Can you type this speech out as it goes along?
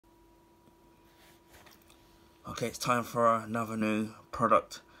Okay, it's time for another new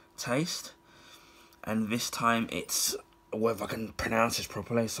product taste, and this time it's whether I can pronounce this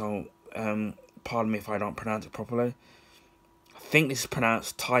properly. So, pardon me if I don't pronounce it properly. I think this is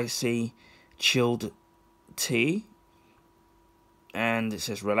pronounced Thai chilled tea, and it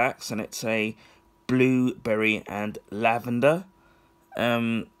says relax, and it's a blueberry and lavender.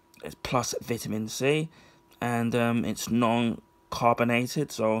 It's plus vitamin C, and it's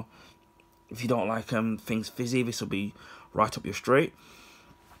non-carbonated. So if you don't like things fizzy, this will be right up your street.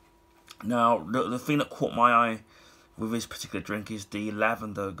 Now, the thing that caught my eye with this particular drink is the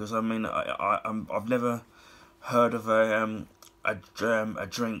lavender, because I mean, I've never heard of a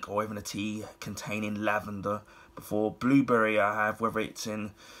drink or even a tea containing lavender before. Blueberry I have, whether it's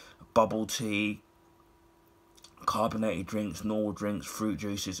in bubble tea, carbonated drinks, normal drinks, fruit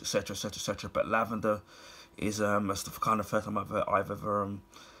juices, etc., etc., etc. But lavender is that's the kind of first time I've ever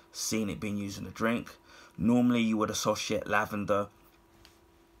seen it being used in a drink. Normally, you would associate lavender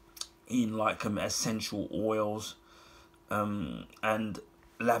in like essential oils, and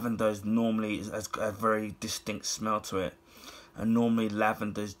lavender is normally has a very distinct smell to it, and normally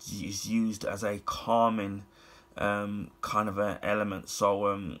lavender is used as a calming kind of an element.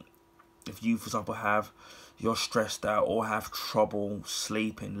 So if you, for example, you're stressed out or have trouble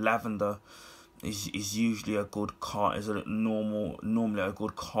sleeping, lavender is usually a good normally a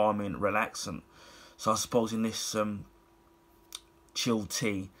good calming relaxant. So I suppose in this chilled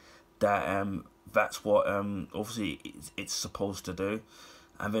tea that's what obviously it's supposed to do.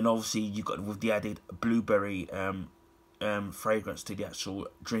 And then obviously you got with the added blueberry fragrance to the actual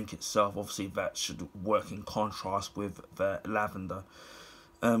drink itself. Obviously that should work in contrast with the lavender.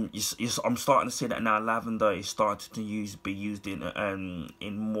 I'm starting to see that now lavender is starting to be used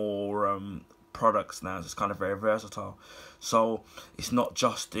in more products now. It's kind of very versatile. So it's not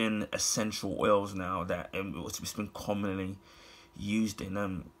just in essential oils now that it's been commonly used in.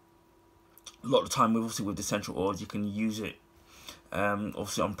 A lot of the time, obviously with essential oils, you can use it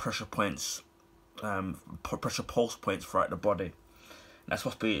obviously on pressure points, pressure pulse points throughout the body. That's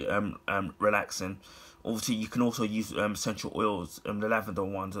supposed to be relaxing. Obviously, you can also use essential oils, the lavender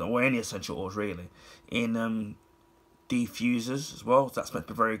ones, or any essential oils really, in diffusers as well. That's meant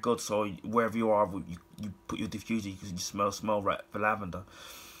to be very good. So wherever you are, you put your diffuser, you can smell right for lavender.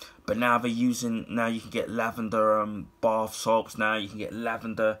 But now you can get lavender bath soaps. Now you can get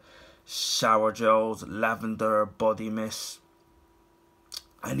lavender shower gels, lavender body mist,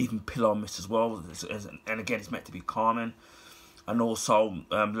 and even pillow mist as well. And again, it's meant to be calming. And also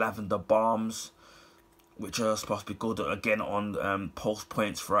lavender balms, which are supposed to be good again on pulse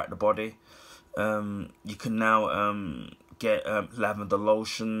points throughout the body. You can now get lavender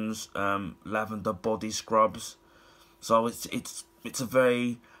lotions, lavender body scrubs. So it's a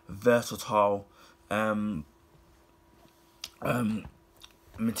very versatile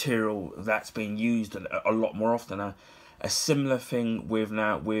material that's being used a lot more often now. A similar thing with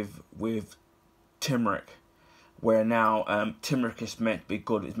turmeric, where now turmeric is meant to be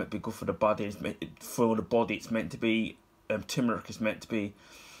good. It's meant to be good for the body. For the body, it's meant to be turmeric is meant to be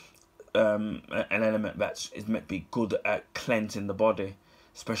an element that is meant to be good at cleansing the body,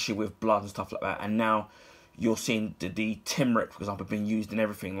 especially with blood and stuff like that. And now you're seeing the turmeric, for example, being used in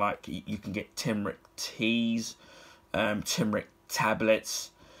everything. Like you can get turmeric teas, turmeric tablets,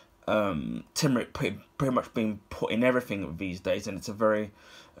 turmeric pretty much being put in everything these days, and it's a very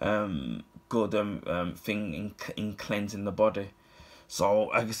good thing in cleansing the body. So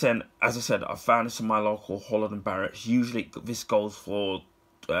like as I said, I found this in my local Holland & Barrett's. Usually this goes for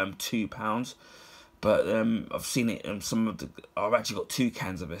 £2, but I've seen it in I've actually got 2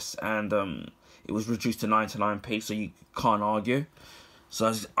 cans of this, and it was reduced to 99p, so you can't argue.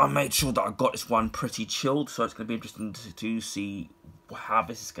 So I made sure that I got this one pretty chilled, so it's going to be interesting to see how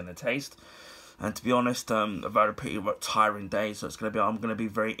this is going to taste. And to be honest, I've had a pretty tiring day, so I'm going to be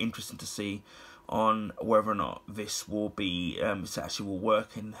very interested to see on whether or not this will be this actually will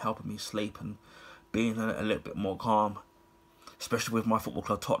work in helping me sleep and being a little bit more calm, especially with my football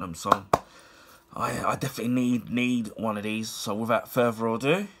club Tottenham. So I definitely need one of these. So without further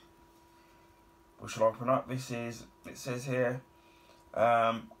ado, we shall open up. It says here,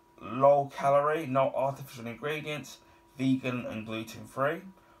 low calorie, no artificial ingredients, vegan and gluten free,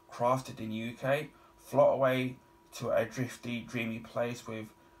 crafted in UK, float away to a drifty, dreamy place with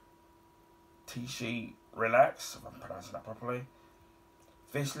tchá relax, if I'm pronouncing that properly.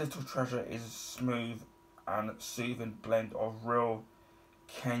 This little treasure is a smooth and soothing blend of real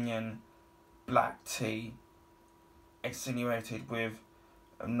Kenyan black tea, accentuated with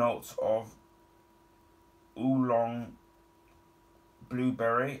notes of oolong,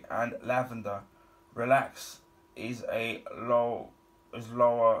 blueberry and lavender. Relax is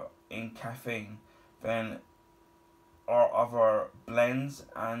lower in caffeine than our other blends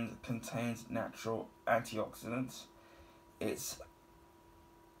and contains natural antioxidants. It's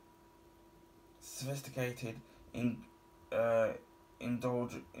sophisticated in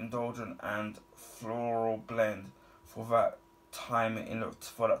indulgent and floral blend for that time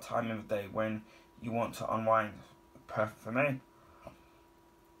of day when you want to unwind. Perfect for me.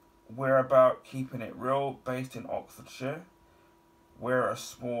 We're about keeping it real, based in Oxfordshire. We're a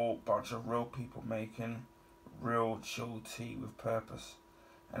small bunch of real people making real chill tea with purpose.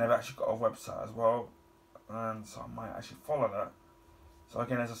 And they've actually got a website as well, and so I might actually follow that. So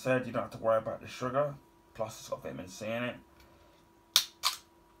again, as I said, you don't have to worry about the sugar, plus it's got vitamin C in it.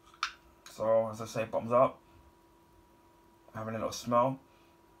 So as I say, bottoms up. Having a little smell.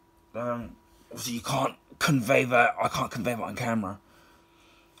 Obviously you can't convey that, I can't convey that on camera.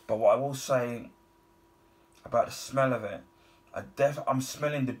 But what I will say about the smell of it, I'm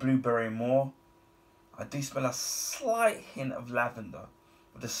smelling the blueberry more. I do smell a slight hint of lavender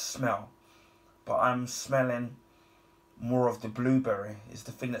with the smell, but I'm smelling more of the blueberry is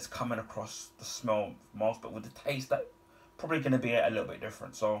the thing that's coming across the smell most, but with the taste that probably going to be a little bit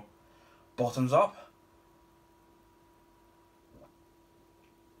different. So bottoms up.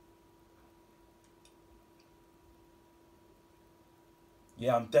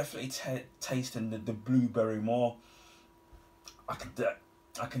 Yeah, I'm definitely tasting the blueberry more. I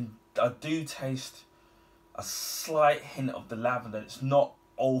do taste a slight hint of the lavender. It's not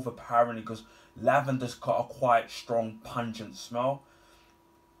overpowering because lavender's got a quite strong pungent smell,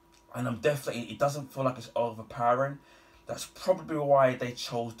 and it doesn't feel like it's overpowering. That's probably why they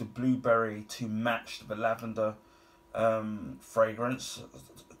chose the blueberry to match the lavender fragrance.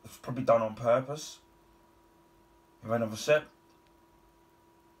 It's probably done on purpose. Have another sip.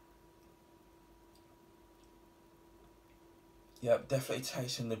 Yeah, definitely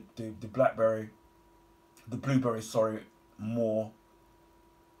tasting the blueberry, sorry, more.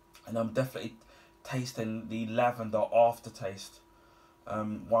 And I'm definitely tasting the lavender aftertaste.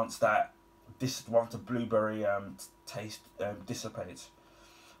 Once the blueberry taste dissipates,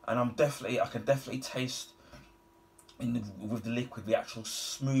 and I can definitely taste with the liquid the actual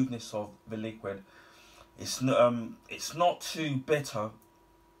smoothness of the liquid. It's not too bitter,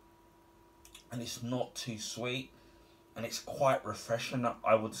 and it's not too sweet. And it's quite refreshing,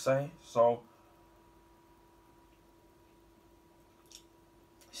 I would say. So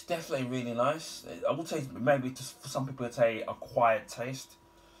it's definitely really nice. I would say maybe just for some people it's a quiet taste,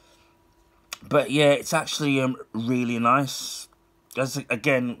 but yeah, it's actually really nice. As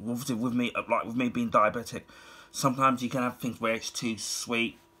again, with me being diabetic, sometimes you can have things where it's too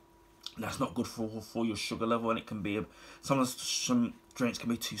sweet. That's not good for your sugar level, and it can be sometimes some drinks can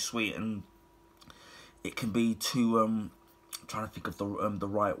be too sweet and it can be too I'm trying to think of the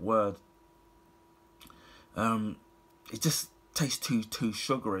right word. It just tastes too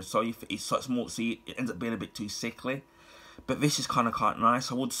sugary, so it ends up being a bit too sickly. But this is kind of quite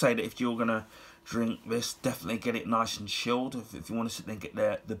nice. I would say that if you're gonna drink this, definitely get it nice and chilled if you want to sit there and get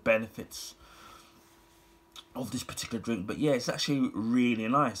the benefits of this particular drink. But yeah, it's actually really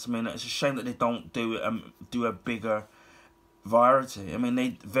nice. I mean, it's a shame that they don't do a bigger variety. I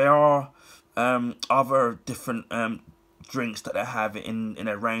mean, there are other different drinks that they have in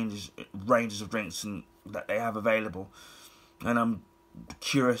their ranges of drinks and that they have available, and I'm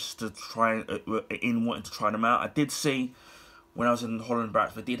curious to try wanting to try them out. I did see when I was in Holland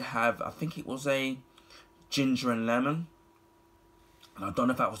Barracks, they did have, I think it was a ginger and lemon, and I don't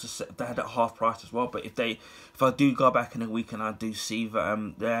know if that was they had it at half price as well. But if I do go back in a week and I do see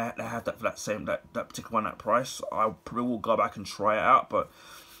that they have that for that particular one at price, I probably will go back and try it out. But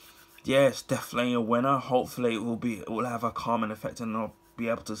yeah, it's definitely a winner. Hopefully it will have a calming effect and I'll be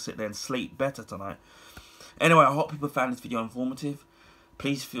able to sit there and sleep better tonight. Anyway, I hope people found this video informative.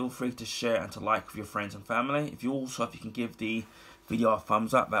 Please feel free to share and to like with your friends and family. If you can give the video a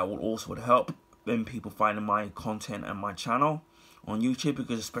thumbs up, that will also help in people finding my content and my channel on YouTube,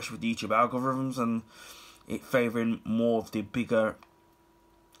 because especially with the YouTube algorithms and it favouring more of the bigger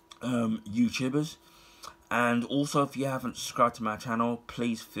YouTubers. And also, if you haven't subscribed to my channel,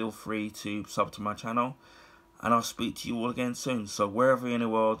 please feel free to sub to my channel. And I'll speak to you all again soon. So wherever you're in the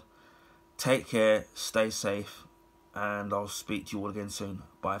world, take care, stay safe, and I'll speak to you all again soon.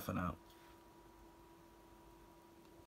 Bye for now.